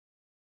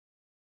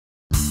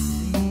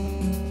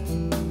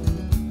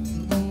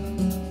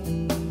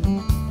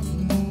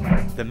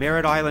The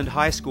Merritt Island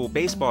High School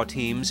baseball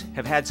teams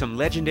have had some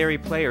legendary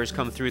players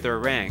come through their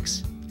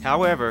ranks.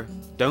 However,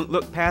 don't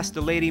look past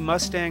the Lady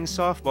Mustangs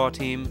softball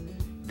team.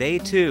 They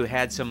too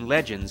had some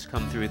legends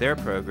come through their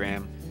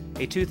program.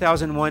 A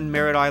 2001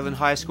 Merritt Island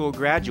High School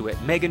graduate,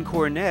 Meghan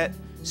Cornett,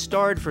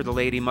 starred for the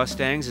Lady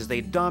Mustangs as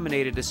they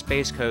dominated the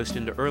Space Coast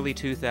into early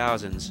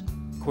 2000s.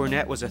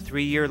 Cornett was a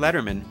 3-year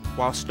letterman.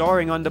 While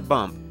starring on The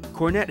Bump,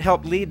 Cornett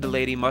helped lead the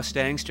Lady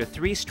Mustangs to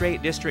 3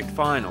 straight district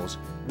finals,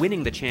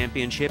 winning the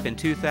championship in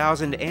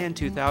 2000 and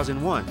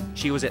 2001.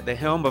 She was at the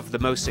helm of the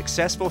most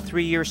successful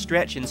 3-year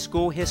stretch in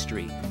school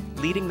history,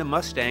 leading the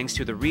Mustangs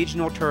to the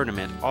regional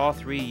tournament all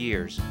 3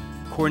 years.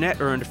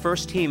 Cornett earned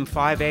first-team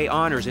 5A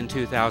honors in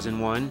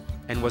 2001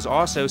 and was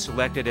also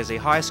selected as a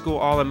high school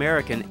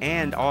All-American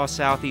and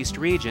All-Southeast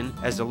region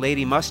as the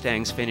Lady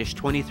Mustangs finished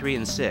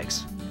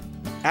 23-6.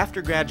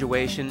 After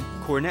graduation,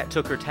 Cornett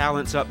took her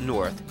talents up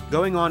north,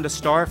 going on to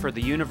star for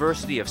the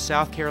University of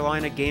South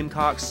Carolina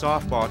Gamecocks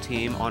softball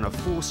team on a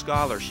full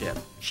scholarship.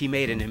 She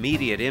made an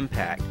immediate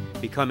impact,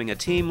 becoming a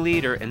team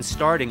leader and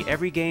starting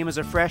every game as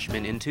a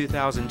freshman in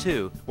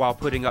 2002, while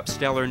putting up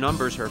stellar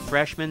numbers her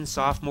freshman,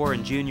 sophomore,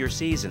 and junior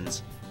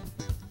seasons.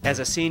 As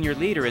a senior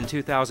leader in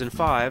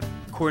 2005,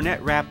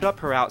 Cornett wrapped up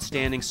her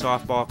outstanding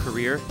softball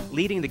career,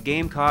 leading the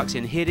Gamecocks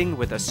in hitting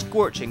with a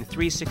scorching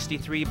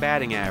 .363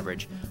 batting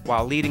average,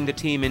 while leading the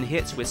team in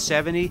hits with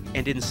 70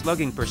 and in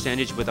slugging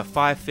percentage with a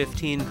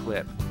 .515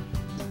 clip.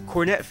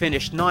 Cornett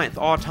finished 9th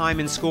all-time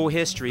in school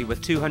history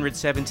with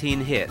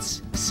 217 hits,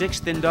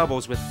 6th in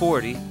doubles with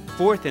 40,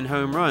 4th in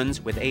home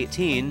runs with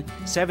 18,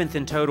 7th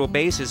in total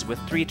bases with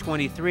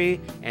 323,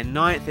 and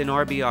 9th in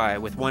RBI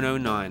with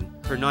 109.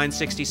 Her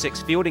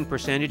 .966 fielding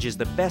percentage is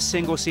the best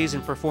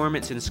single-season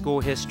performance in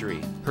school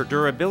history. Her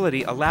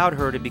durability allowed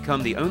her to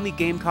become the only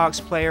Gamecocks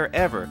player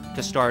ever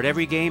to start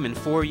every game in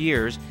 4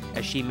 years,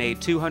 as she made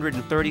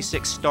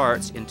 236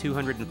 starts in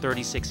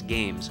 236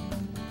 games.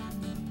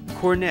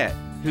 Cornett,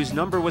 whose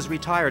number was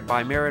retired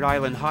by Merritt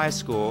Island High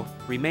School,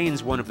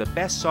 remains one of the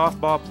best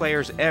softball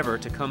players ever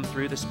to come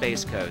through the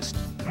Space Coast.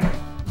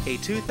 A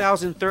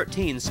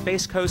 2013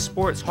 Space Coast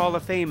Sports Hall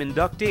of Fame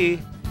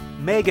inductee,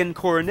 Meghan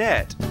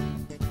Cornett.